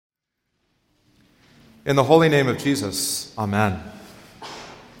In the holy name of Jesus, amen.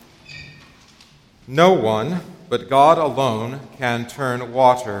 No one but God alone can turn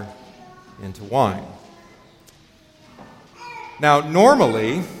water into wine. Now,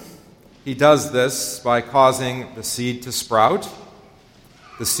 normally, he does this by causing the seed to sprout,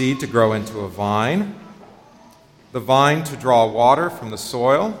 the seed to grow into a vine, the vine to draw water from the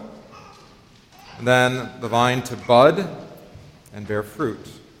soil, and then the vine to bud and bear fruit,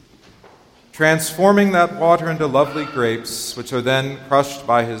 transforming that water into lovely grapes, which are then crushed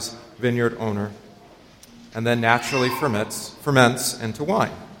by his vineyard owner, and then naturally ferments into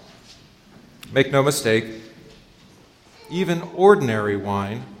wine. Make no mistake, even ordinary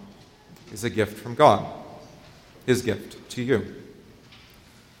wine is a gift from God, his gift to you.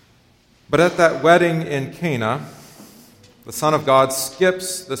 But at that wedding in Cana, the Son of God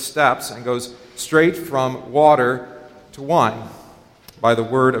skips the steps and goes straight from water to wine by the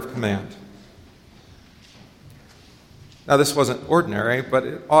word of command. Now, this wasn't ordinary, but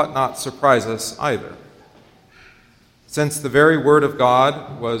it ought not surprise us either. Since the very word of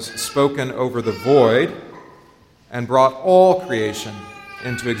God was spoken over the void and brought all creation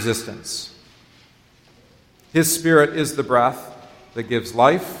into existence. His Spirit is the breath that gives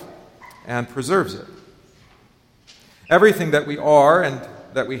life and preserves it. Everything that we are and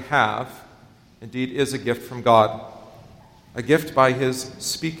that we have, indeed, is a gift from God, a gift by his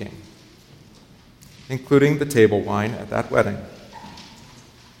speaking, including the table wine at that wedding.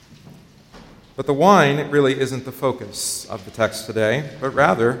 But the wine really isn't the focus of the text today, but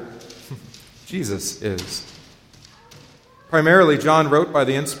rather, Jesus is. Primarily, John wrote by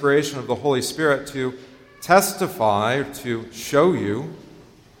the inspiration of the Holy Spirit to testify, to show you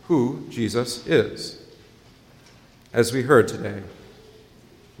who Jesus is. As we heard today,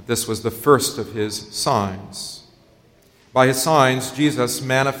 this was the first of his signs. By his signs, Jesus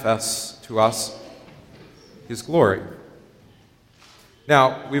manifests to us his glory.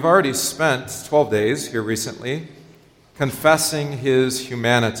 Now, we've already spent 12 days here recently confessing his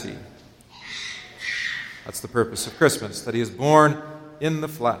humanity. That's the purpose of Christmas, that he is born in the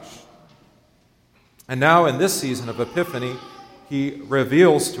flesh. And now in this season of Epiphany, he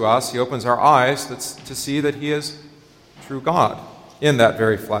reveals to us, he opens our eyes to see that he is true God in that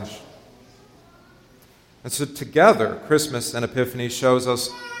very flesh. And so together, Christmas and Epiphany shows us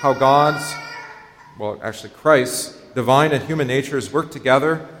how Christ's divine and human natures work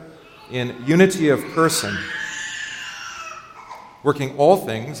together in unity of person, working all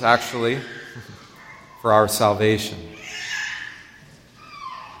things, actually, for our salvation.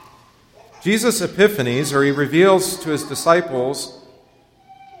 Jesus' epiphanies, or he reveals to his disciples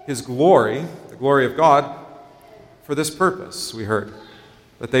his glory, the glory of God, for this purpose, we heard,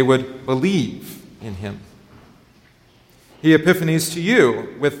 that they would believe in him. He epiphanies to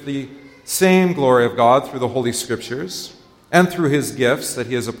you with the same glory of God through the Holy Scriptures and through his gifts that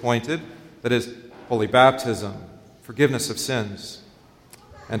he has appointed, that is, holy baptism, forgiveness of sins,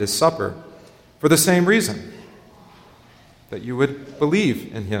 and his supper, for the same reason, that you would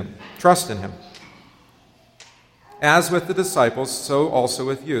believe in him, trust in him. As with the disciples, so also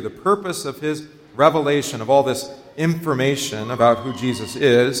with you. The purpose of his revelation of all this information about who Jesus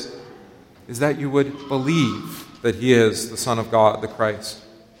is that you would believe that he is the Son of God, the Christ,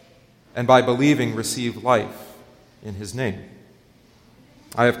 and by believing receive life in his name.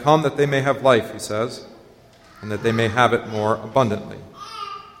 I have come that they may have life, he says, and that they may have it more abundantly.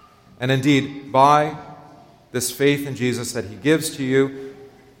 And indeed, by this faith in Jesus that he gives to you,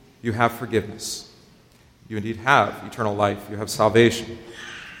 you have forgiveness. You indeed have eternal life. You have salvation.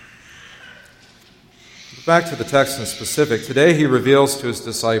 Back to the text in specific. Today he reveals to his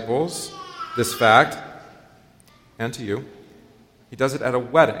disciples this fact, and to you. He does it at a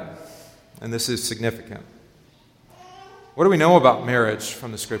wedding, and this is significant. What do we know about marriage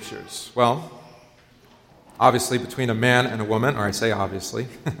from the Scriptures? Well, obviously between a man and a woman, or I say obviously,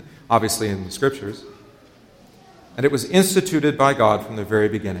 obviously in the Scriptures. And it was instituted by God from the very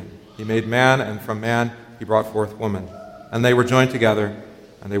beginning. He made man, and from man he brought forth woman. And they were joined together,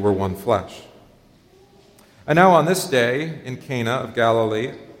 and they were one flesh. And now on this day in Cana of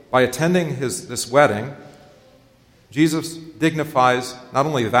Galilee, by attending this wedding, Jesus dignifies not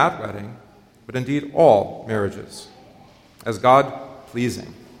only that wedding, but indeed all marriages, as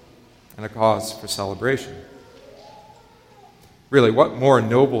God-pleasing and a cause for celebration. Really, what more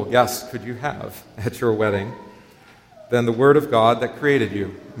noble guest could you have at your wedding than the Word of God that created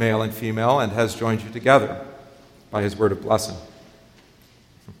you, male and female, and has joined you together by his word of blessing?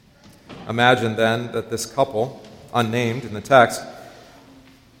 Imagine then that this couple, unnamed in the text,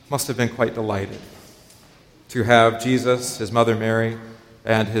 must have been quite delighted to have Jesus, his mother Mary,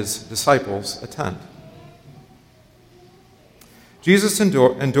 and his disciples attend. Jesus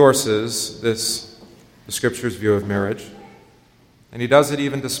endorses the Scripture's view of marriage, and he does it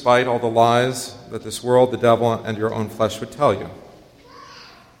even despite all the lies that this world, the devil, and your own flesh would tell you.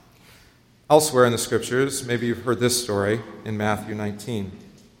 Elsewhere in the Scriptures, maybe you've heard this story in Matthew 19.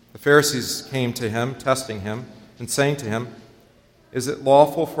 The Pharisees came to him, testing him, and saying to him, "Is it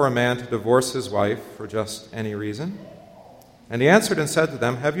lawful for a man to divorce his wife for just any reason?" And he answered and said to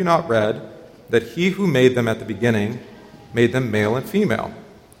them, "Have you not read that he who made them at the beginning made them male and female,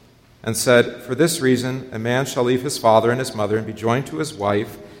 and said, 'For this reason a man shall leave his father and his mother and be joined to his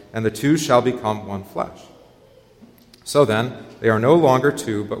wife, and the two shall become one flesh.' So then, they are no longer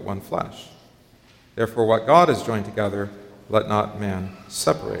two, but one flesh. Therefore, what God has joined together, let not man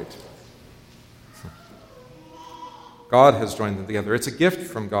separate." God has joined them together. It's a gift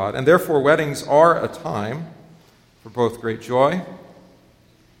from God, and therefore weddings are a time for both great joy,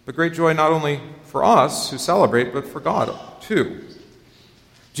 but great joy not only for us who celebrate, but for God too.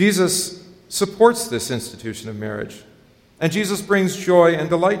 Jesus supports this institution of marriage, and Jesus brings joy and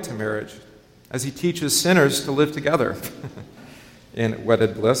delight to marriage as he teaches sinners to live together in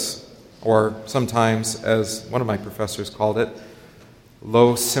wedded bliss, or sometimes, as one of my professors called it,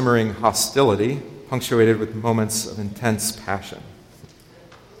 low simmering hostility, punctuated with moments of intense passion.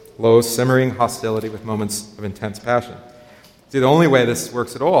 Low simmering hostility with moments of intense passion. See, the only way this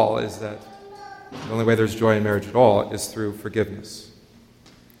works at all is that the only way there's joy in marriage at all is through forgiveness.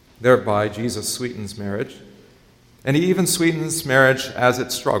 Thereby, Jesus sweetens marriage, and he even sweetens marriage as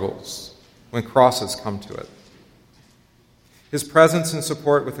it struggles, when crosses come to it. His presence and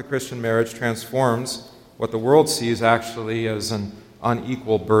support with the Christian marriage transforms what the world sees actually as an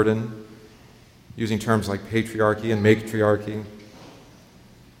unequal burden, using terms like patriarchy and matriarchy,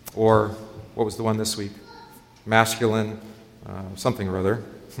 or what was the one this week? Masculine something or other.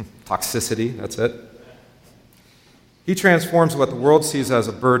 Toxicity, that's it. He transforms what the world sees as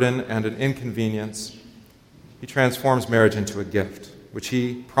a burden and an inconvenience. He transforms marriage into a gift, which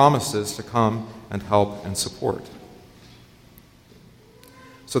he promises to come and help and support.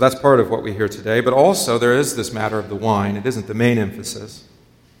 So that's part of what we hear today, but also there is this matter of the wine. It isn't the main emphasis,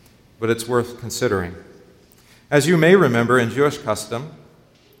 but it's worth considering. As you may remember, in Jewish custom,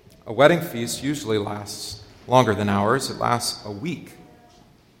 a wedding feast usually lasts longer than ours. It lasts a week.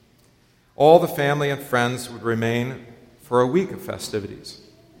 All the family and friends would remain for a week of festivities.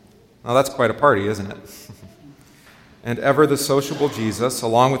 Now that's quite a party, isn't it? And ever the sociable Jesus,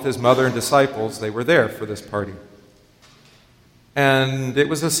 along with his mother and disciples, they were there for this party. And it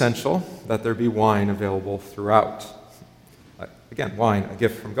was essential that there be wine available throughout. Again, wine, a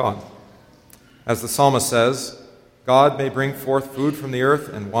gift from God. As the psalmist says, God may bring forth food from the earth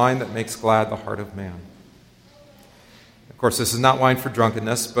and wine that makes glad the heart of man. Of course, this is not wine for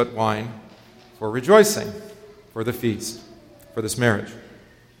drunkenness, but wine for rejoicing, for the feast, for this marriage.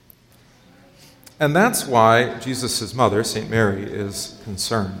 And that's why Jesus' mother, St. Mary, is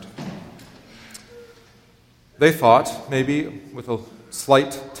concerned. They thought, maybe with a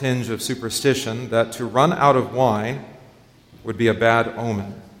slight tinge of superstition, that to run out of wine would be a bad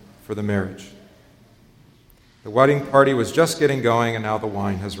omen for the marriage. The wedding party was just getting going, and now the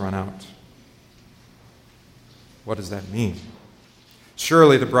wine has run out. What does that mean?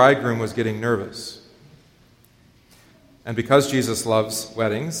 Surely the bridegroom was getting nervous. And because Jesus loves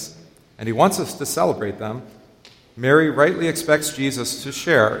weddings, and he wants us to celebrate them, Mary rightly expects Jesus to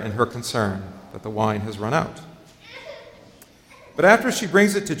share in her concern that the wine has run out. But after she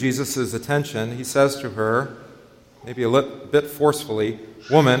brings it to Jesus' attention, he says to her, maybe a bit forcefully,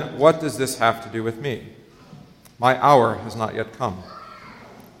 "Woman, what does this have to do with me? My hour has not yet come."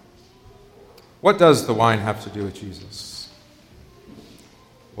 What does the wine have to do with Jesus?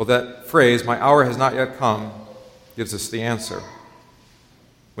 Well, that phrase, "my hour has not yet come," gives us the answer.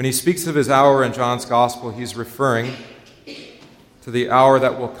 When he speaks of his hour in John's Gospel, he's referring to the hour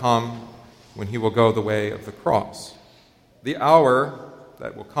that will come when he will go the way of the cross. The hour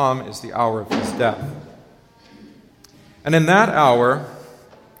that will come is the hour of his death. And in that hour,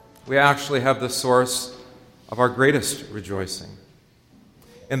 we actually have the source of our greatest rejoicing.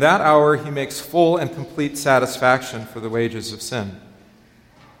 In that hour, he makes full and complete satisfaction for the wages of sin.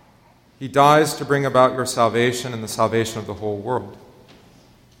 He dies to bring about your salvation and the salvation of the whole world.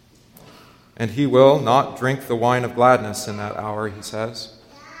 And he will not drink the wine of gladness in that hour, he says,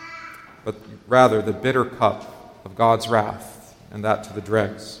 but rather the bitter cup of God's wrath, and that to the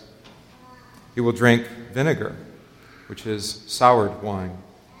dregs. He will drink vinegar, which is soured wine.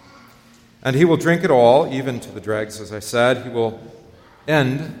 And he will drink it all, even to the dregs, as I said. He will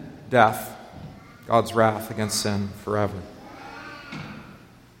end death, God's wrath against sin forever.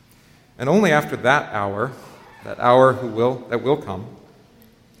 And only after that hour that hour that will come,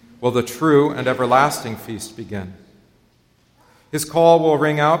 will the true and everlasting feast begin. His call will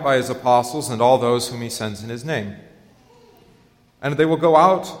ring out by his apostles and all those whom he sends in his name. And they will go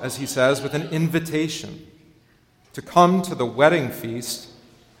out, as he says, with an invitation to come to the wedding feast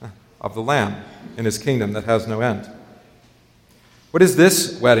of the Lamb in his kingdom that has no end. What is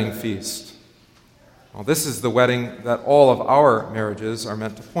this wedding feast? Well, this is the wedding that all of our marriages are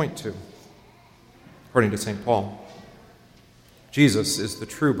meant to point to, according to St. Paul. Jesus is the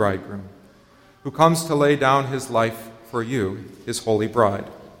true bridegroom who comes to lay down his life for you, his holy bride,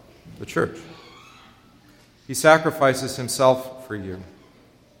 the church. He sacrifices himself for you.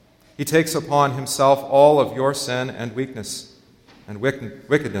 He takes upon himself all of your sin and weakness and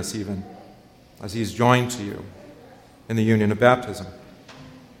wickedness even, as he's joined to you in the union of baptism.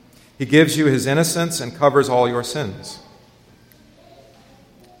 He gives you his innocence and covers all your sins.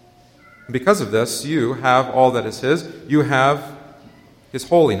 And because of this, you have all that is his. You have his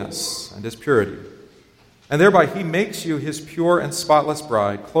holiness and his purity. And thereby he makes you his pure and spotless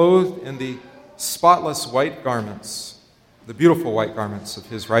bride, clothed in the spotless white garments, the beautiful white garments of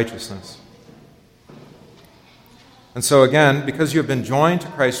his righteousness. And so again, because you have been joined to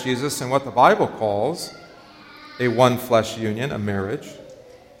Christ Jesus in what the Bible calls a one-flesh union, a marriage,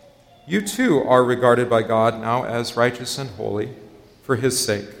 you too are regarded by God now as righteous and holy for his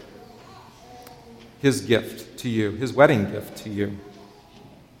sake. His gift to you, his wedding gift to you.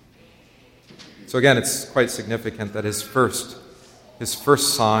 So again, it's quite significant that his first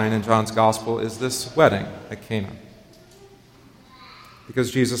sign in John's Gospel is this wedding at Cana.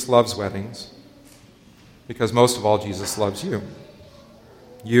 Because Jesus loves weddings. Because most of all, Jesus loves you.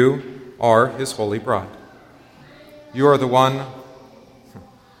 You are his holy bride. You are the one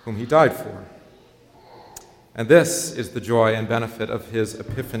whom he died for. And this is the joy and benefit of his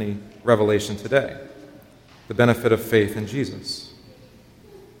Epiphany revelation today, the benefit of faith in Jesus.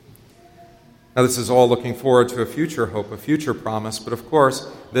 Now, this is all looking forward to a future hope, a future promise, but of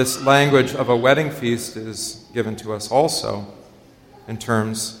course, this language of a wedding feast is given to us also in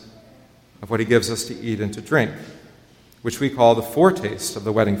terms of what he gives us to eat and to drink, which we call the foretaste of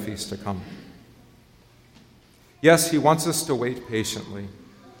the wedding feast to come. Yes, he wants us to wait patiently.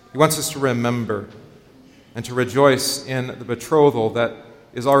 He wants us to remember and to rejoice in the betrothal that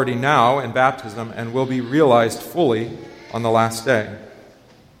is already now in baptism and will be realized fully on the last day.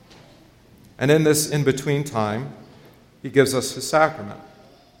 And in this in-between time, he gives us his sacrament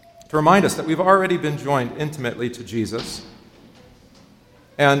to remind us that we've already been joined intimately to Jesus,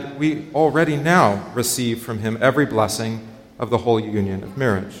 and we already now receive from him every blessing of the holy union of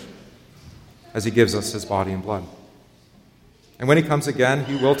marriage, as he gives us his body and blood. And when he comes again,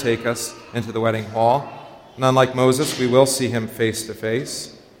 he will take us into the wedding hall, and unlike Moses, we will see him face to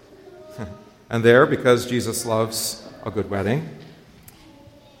face. And there, because Jesus loves a good wedding,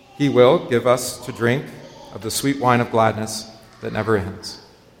 he will give us to drink of the sweet wine of gladness that never ends.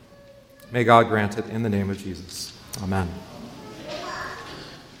 May God grant it in the name of Jesus. Amen.